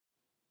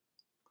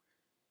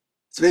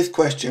Today's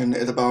question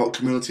is about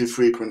cumulative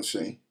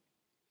frequency,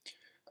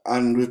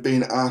 and we've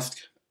been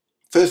asked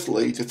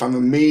firstly to find the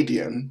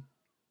median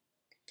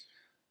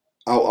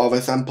out of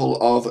a sample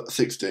of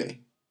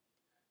 60.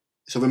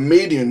 So the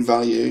median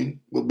value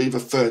will be the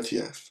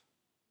 30th.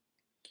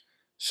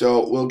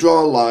 So we'll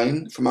draw a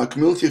line from our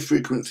cumulative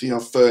frequency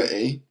of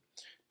 30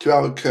 to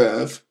our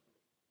curve,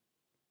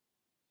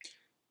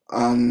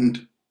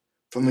 and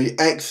from the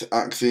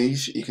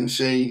x-axis you can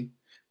see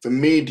the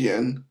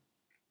median,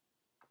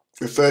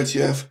 the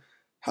 30th,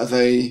 has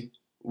a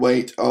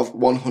weight of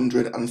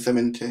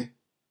 170.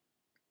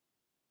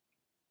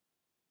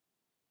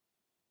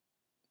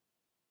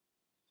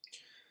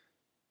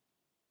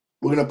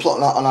 We're going to plot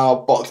that on our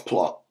box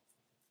plot.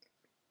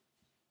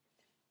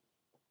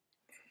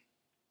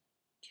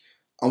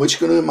 And we're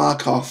just going to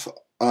mark off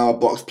our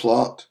box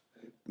plot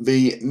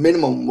the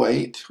minimum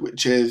weight,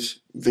 which is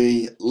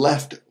the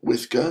left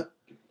whisker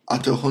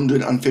at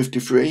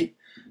 153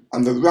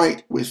 and the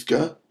right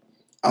whisker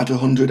at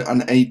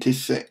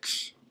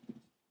 186.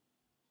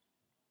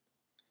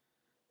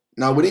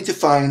 Now we need to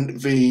find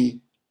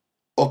the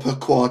upper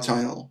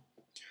quartile,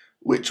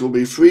 which will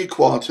be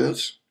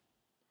 3/4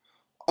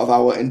 of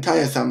our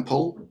entire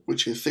sample,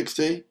 which is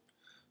 60,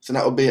 so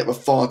that will be at the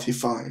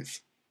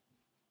 45.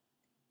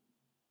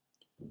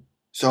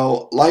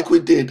 So like we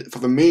did for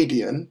the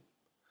median,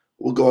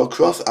 we'll go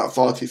across at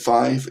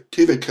 45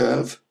 to the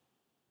curve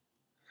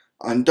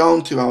and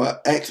down to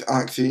our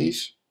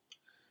x-axis,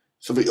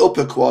 so the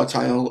upper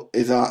quartile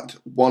is at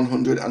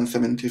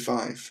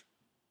 175.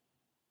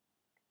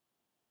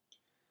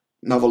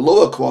 Now the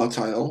lower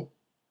quartile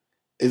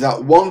is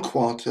at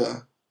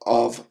 1/4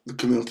 of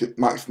the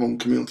maximum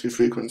cumulative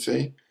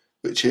frequency,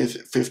 which is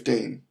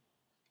 15.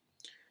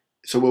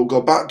 So we'll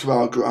go back to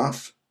our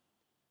graph,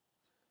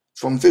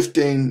 from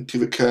 15 to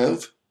the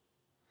curve,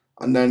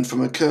 and then from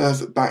the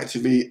curve back to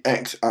the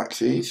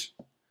x-axis,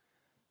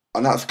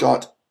 and that's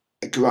got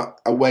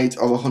a weight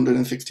of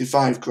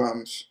 165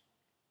 grams.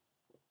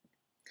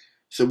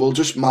 So we'll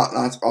just mark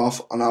that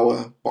off on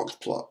our box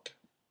plot.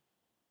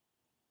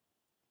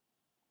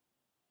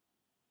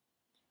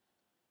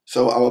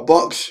 So our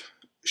box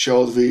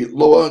shows the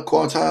lower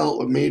quartile,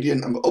 the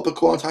median and the upper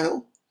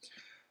quartile,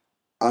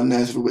 and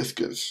there's the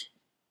whiskers.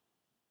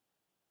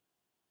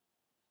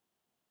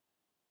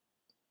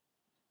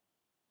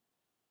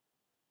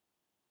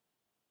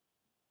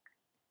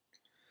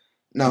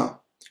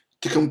 Now,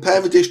 to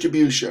compare the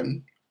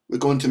distribution, we're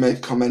going to make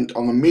a comment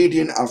on the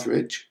median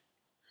average,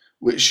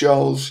 which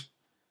shows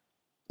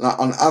that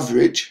on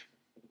average,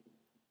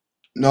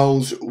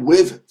 nose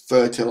with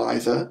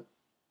fertilizer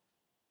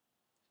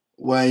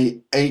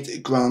weigh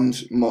 8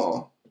 grams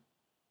more.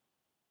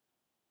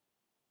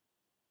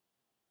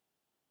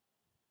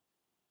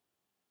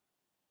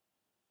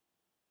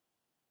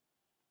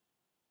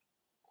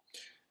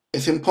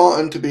 It's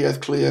important to be as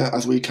clear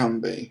as we can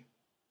be.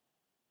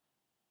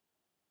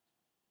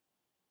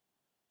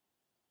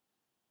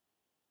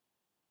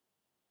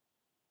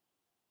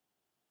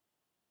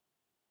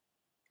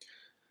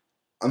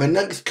 And the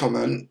next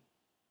comment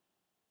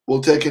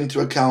will take into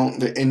account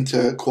the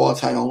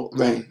interquartile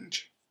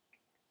range.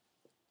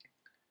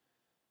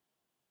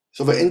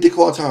 So the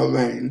interquartile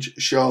range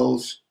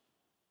shows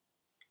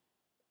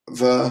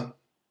the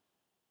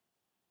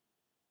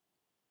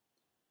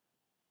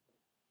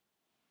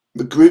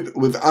group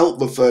without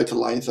the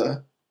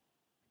fertilizer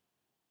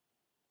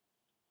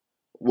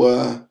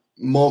were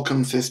more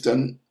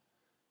consistent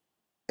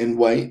in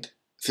weight,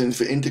 since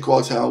the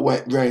interquartile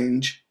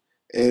range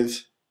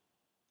is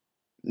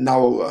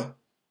narrower.